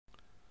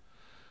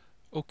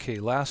Okay,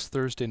 last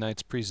Thursday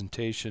night's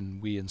presentation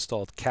we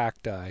installed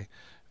Cacti,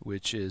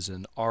 which is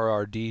an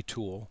RRD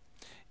tool,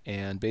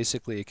 and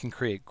basically it can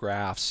create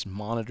graphs,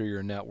 monitor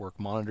your network,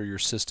 monitor your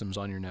systems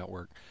on your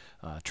network,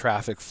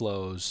 traffic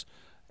flows,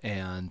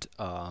 and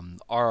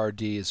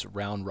RRD is a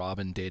round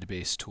robin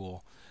database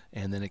tool,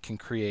 and then it can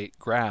create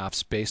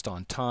graphs based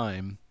on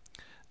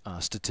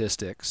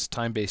statistics,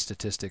 time-based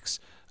statistics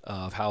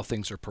of how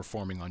things are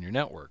performing on your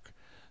network.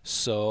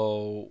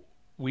 So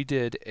we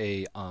did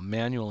a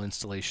manual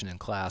installation in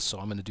class, so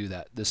I'm going to do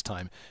that this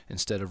time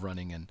instead of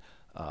running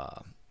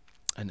uh,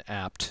 an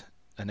apt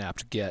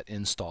get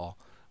install.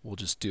 We'll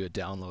just do a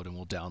download and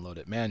we'll download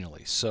it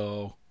manually.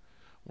 So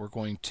we're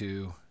going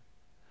to.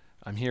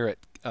 I'm here at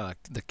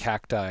the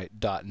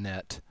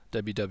cacti.net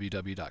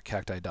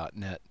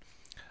www.cacti.net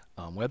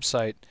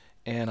website,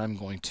 and I'm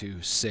going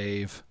to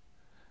save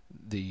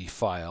the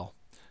file,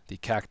 the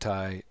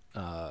cacti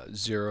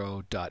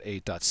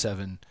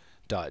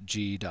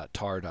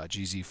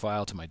 0.8.7.g.tar.gz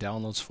file to my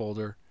downloads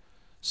folder.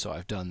 So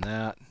I've done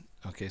that.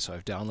 Okay, so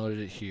I've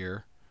downloaded it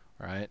here,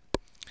 right?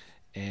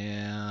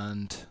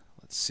 And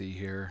let's see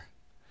here.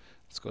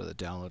 Let's go to the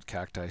download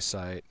cacti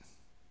site.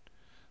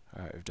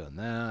 All right, I've done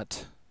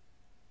that.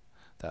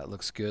 That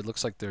looks good.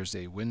 Looks like there's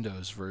a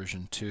Windows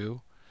version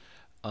too.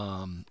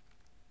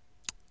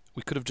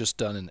 We could have just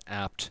done an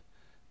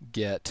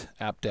apt-get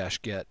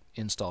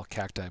install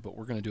cacti, but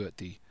we're going to do it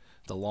the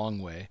long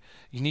way.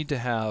 You need to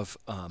have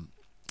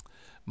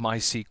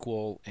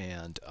MySQL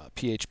and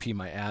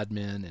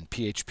phpMyAdmin and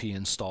PHP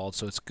installed,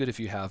 so it's good if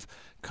you have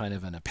kind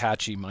of an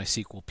Apache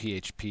MySQL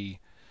PHP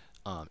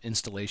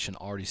installation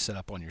already set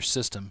up on your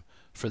system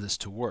for this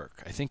to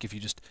work. I think if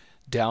you just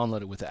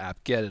download it with the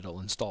apt-get,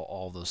 it'll install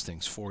all those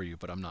things for you,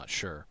 but I'm not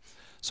sure.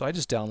 So I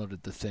just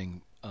downloaded the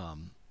thing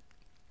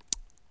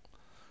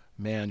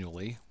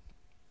manually,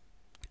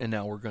 and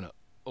now we're going to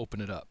open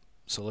it up.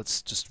 So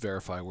let's just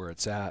verify where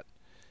it's at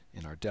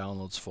in our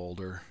downloads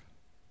folder.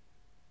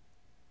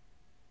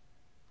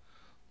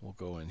 We'll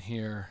go in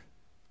here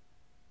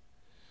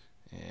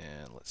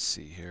and let's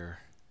see here.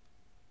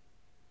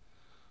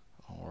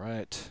 All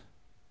right.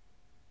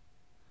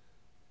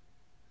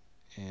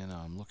 And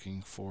I'm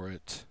looking for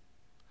it.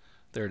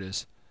 There it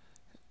is.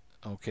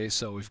 Okay,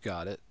 so we've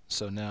got it.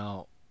 So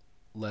now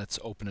let's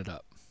open it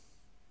up.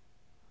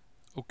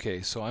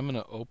 Okay, so I'm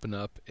going to open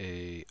up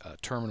a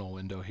terminal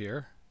window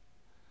here.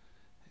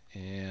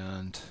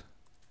 And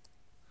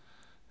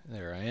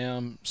there I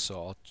am.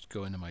 So I'll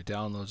go into my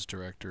downloads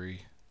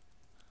directory.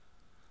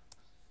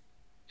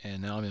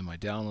 And now I'm in my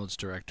downloads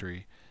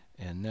directory.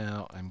 And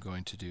now I'm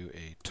going to do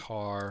a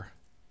tar-xf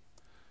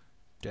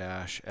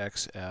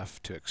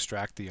to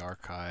extract the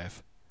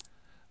archive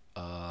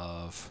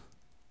of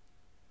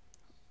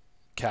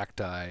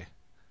cacti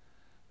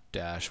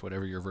dash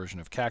whatever your version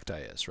of cacti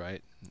is,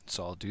 right?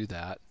 So I'll do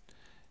that.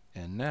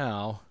 And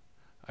now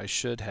I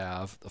should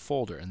have the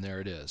folder, and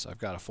there it is. I've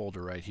got a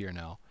folder right here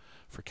now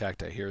for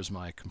cacti. Here's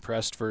my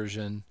compressed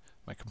version,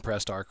 my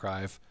compressed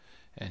archive,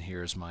 and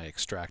here's my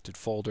extracted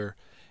folder.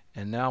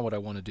 And now what I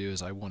want to do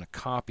is I want to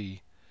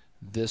copy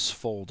this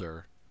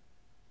folder.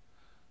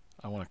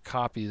 I want to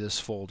copy this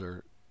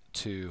folder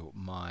to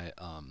my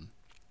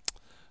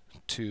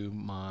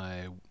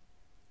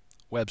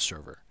web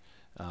server.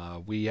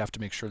 We have to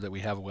make sure that we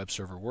have a web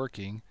server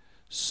working,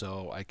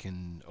 so I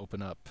can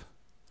open up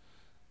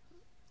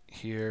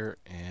here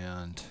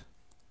and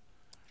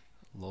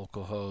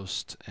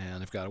localhost,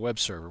 and I've got a web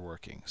server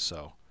working,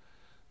 so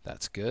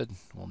that's good.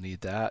 We'll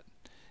need that.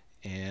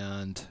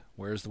 And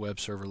where's the web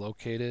server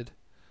located?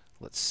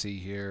 Let's see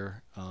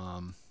here.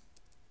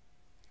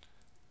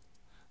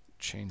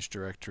 Change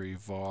directory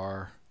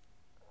var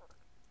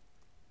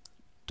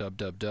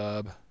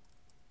www,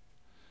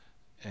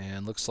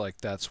 and looks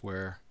like that's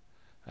where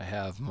I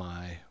have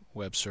my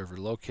web server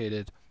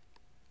located.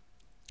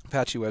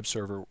 Apache web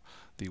server,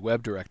 the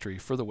web directory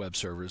for the web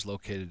server is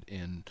located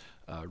in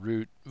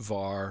root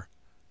var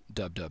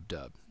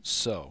www.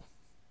 So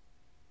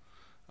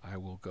I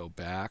will go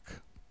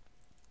back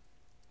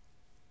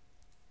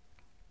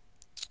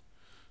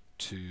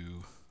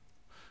to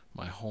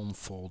my home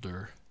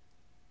folder,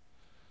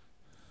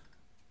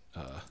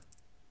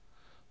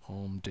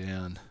 home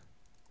dan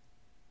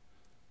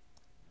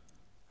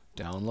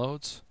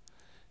downloads.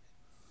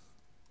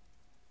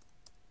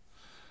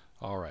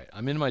 Alright,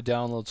 I'm in my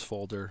downloads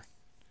folder.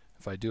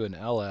 If I do an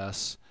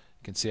ls,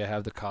 you can see I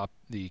have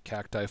the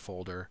cacti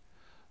folder.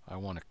 I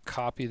want to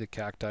copy the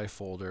cacti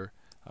folder.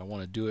 I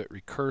want to do it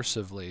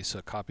recursively so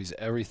it copies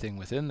everything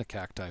within the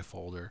cacti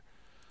folder.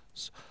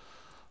 So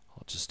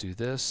I'll just do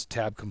this,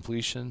 tab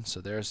completion. So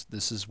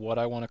this is what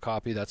I want to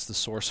copy. That's the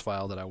source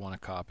file that I want to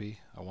copy.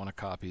 I want to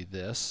copy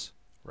this,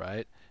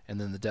 right? And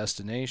then the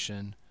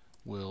destination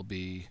will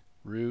be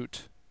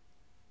root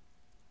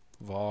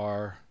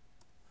var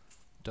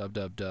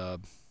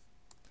www.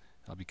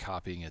 I'll be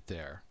copying it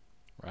there,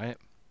 right?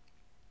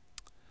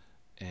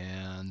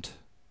 And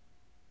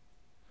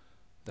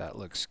that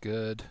looks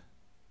good.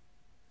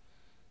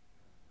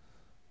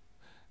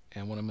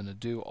 And what I'm going to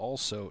do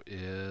also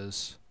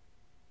is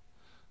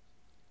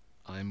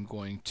I'm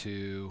going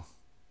to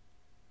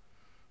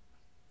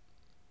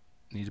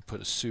need to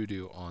put a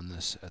sudo on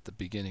this at the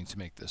beginning to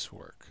make this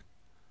work,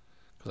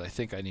 because I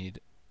think I need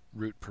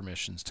root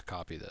permissions to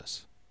copy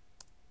this.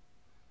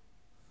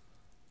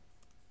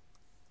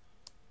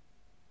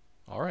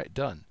 Alright,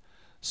 done.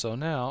 So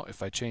now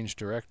if I change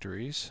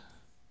directories,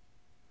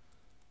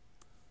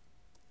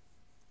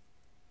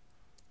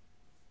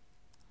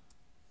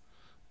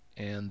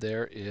 and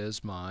there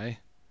is my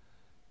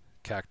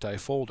Cacti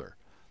folder.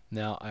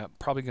 Now I'm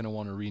probably going to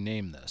want to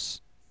rename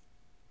this.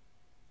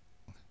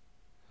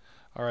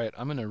 Alright,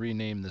 I'm going to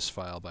rename this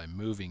file by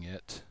moving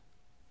it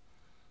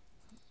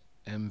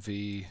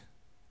mv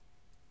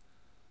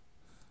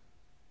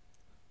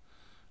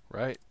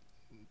right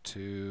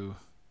to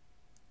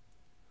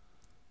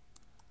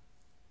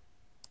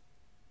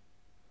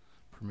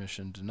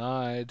permission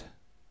denied.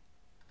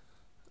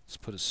 Let's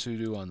put a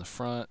sudo on the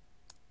front.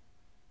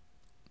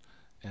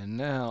 And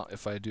now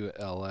if I do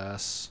a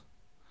ls,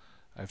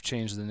 I've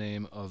changed the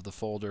name of the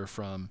folder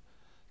from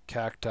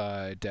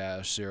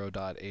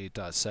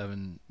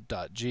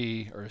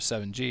cacti-0.8.7.g or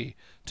 7g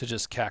to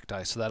just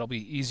cacti, so that'll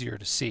be easier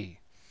to see.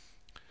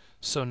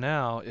 So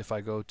now if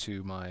I go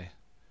to my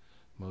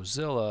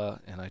Mozilla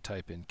and I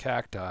type in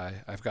cacti,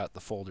 I've got the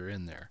folder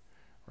in there,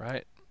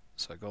 right?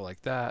 So I go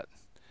like that,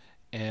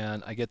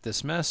 and I get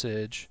this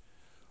message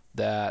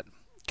that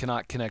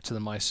cannot connect to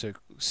the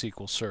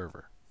MySQL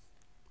server.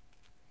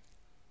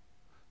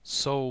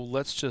 So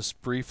let's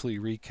just briefly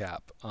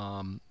recap.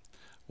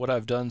 What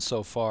I've done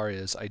so far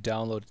is I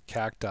downloaded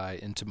Cacti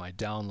into my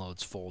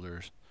downloads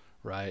folders,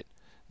 right?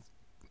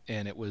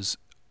 And it was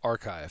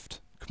archived,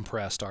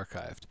 compressed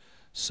archived.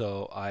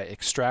 So I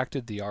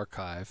extracted the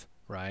archive,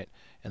 right?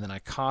 And then I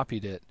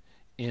copied it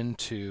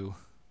into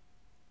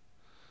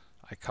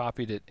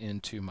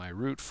my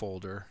root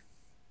folder.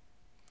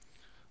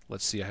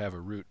 Let's see, I have a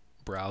root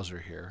browser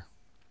here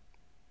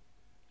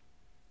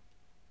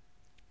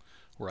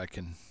where I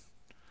can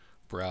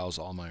browse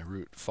all my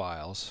root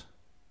files.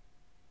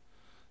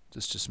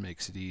 This just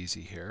makes it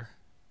easy here.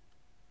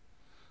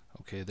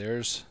 Okay,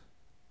 there's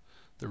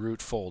the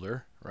root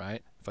folder,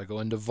 right? If I go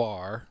into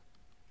var,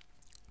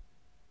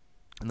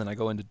 and then I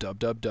go into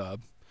dub,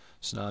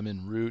 so now I'm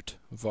in root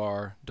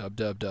var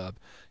dub.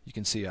 You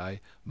can see I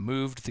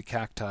moved the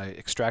Cacti,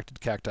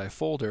 extracted Cacti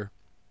folder,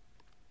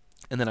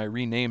 and then I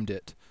renamed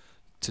it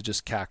to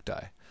just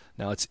Cacti.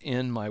 Now it's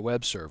in my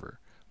web server.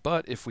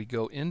 But if we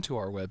go into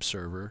our web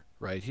server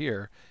right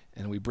here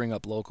and we bring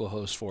up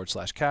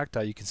localhost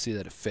 /cacti, you can see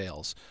that it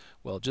fails.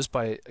 Well, just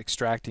by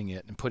extracting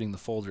it and putting the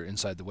folder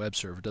inside the web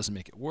server doesn't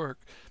make it work,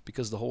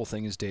 because the whole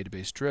thing is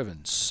database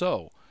driven.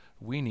 So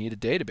we need a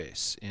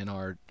database in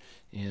our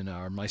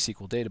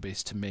MySQL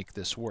database to make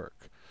this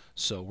work.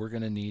 So we're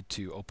going to need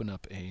to open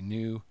up a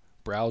new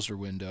browser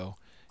window,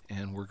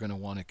 and we're going to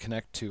want to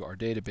connect to our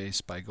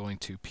database by going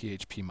to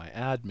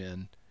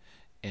phpMyAdmin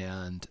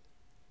and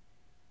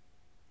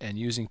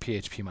using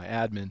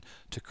phpMyAdmin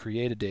to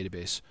create a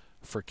database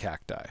for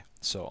Cacti.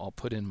 So I'll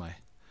put in my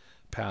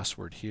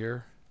password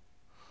here.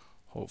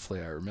 Hopefully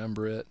I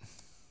remember it.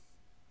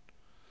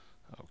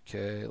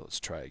 Okay, let's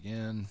try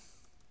again.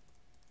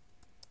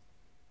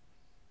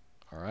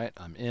 Alright,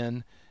 I'm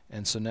in,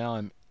 and so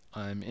now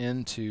I'm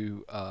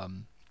into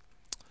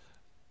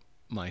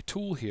my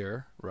tool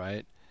here,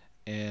 right?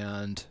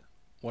 And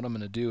what I'm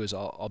going to do is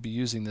I'll be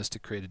using this to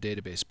create a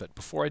database, but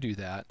before I do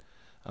that,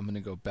 I'm going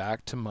to go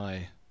back to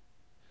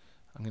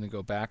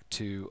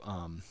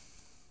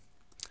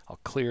I'll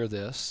clear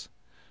this,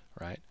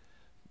 right?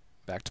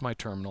 Back to my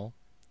terminal,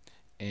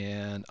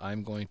 and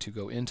I'm going to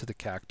go into the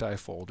Cacti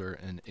folder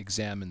and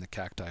examine the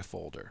Cacti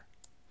folder.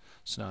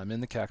 So now I'm in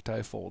the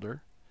Cacti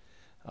folder.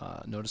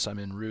 Notice I'm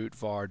in root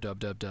var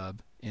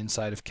dub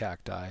inside of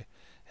Cacti,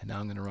 and now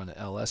I'm going to run an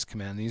ls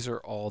command. These are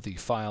all the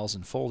files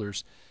and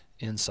folders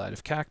inside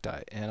of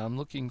Cacti, and I'm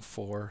looking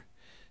for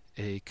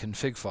a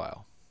config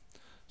file.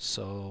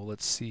 So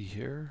let's see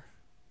here.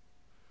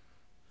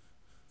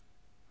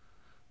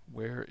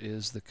 Where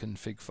is the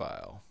config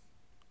file?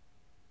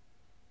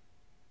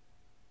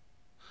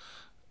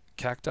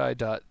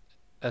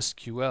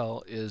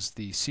 Cacti.sql is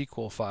the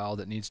SQL file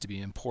that needs to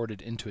be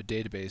imported into a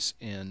database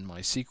in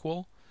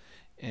MySQL.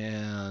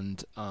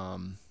 And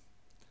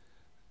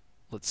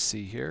let's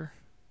see here.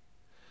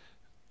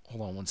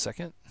 Hold on one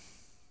second.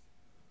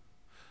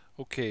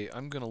 Okay,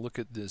 I'm going to look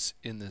at this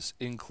in this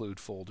include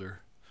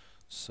folder.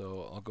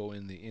 So I'll go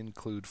in the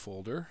include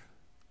folder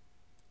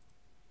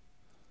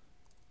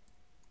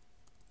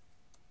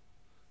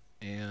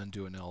and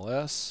do an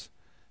ls,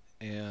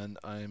 and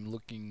I'm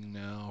looking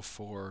now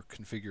for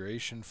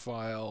configuration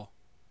file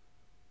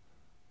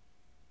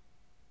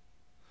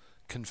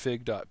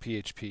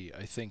config.php.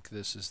 I think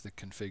this is the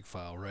config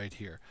file right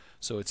here.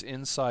 So it's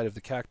inside of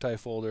the Cacti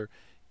folder,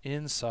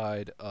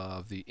 inside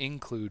of the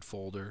include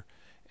folder,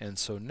 and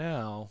so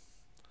now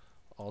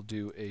I'll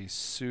do a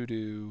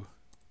sudo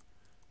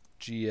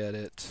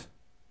gedit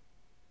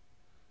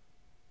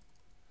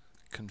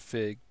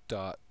config.php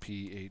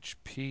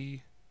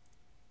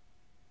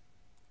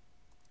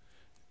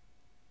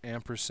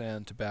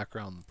ampersand to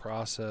background the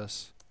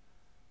process,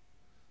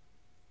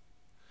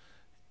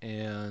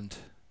 and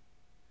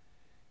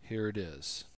Here it is.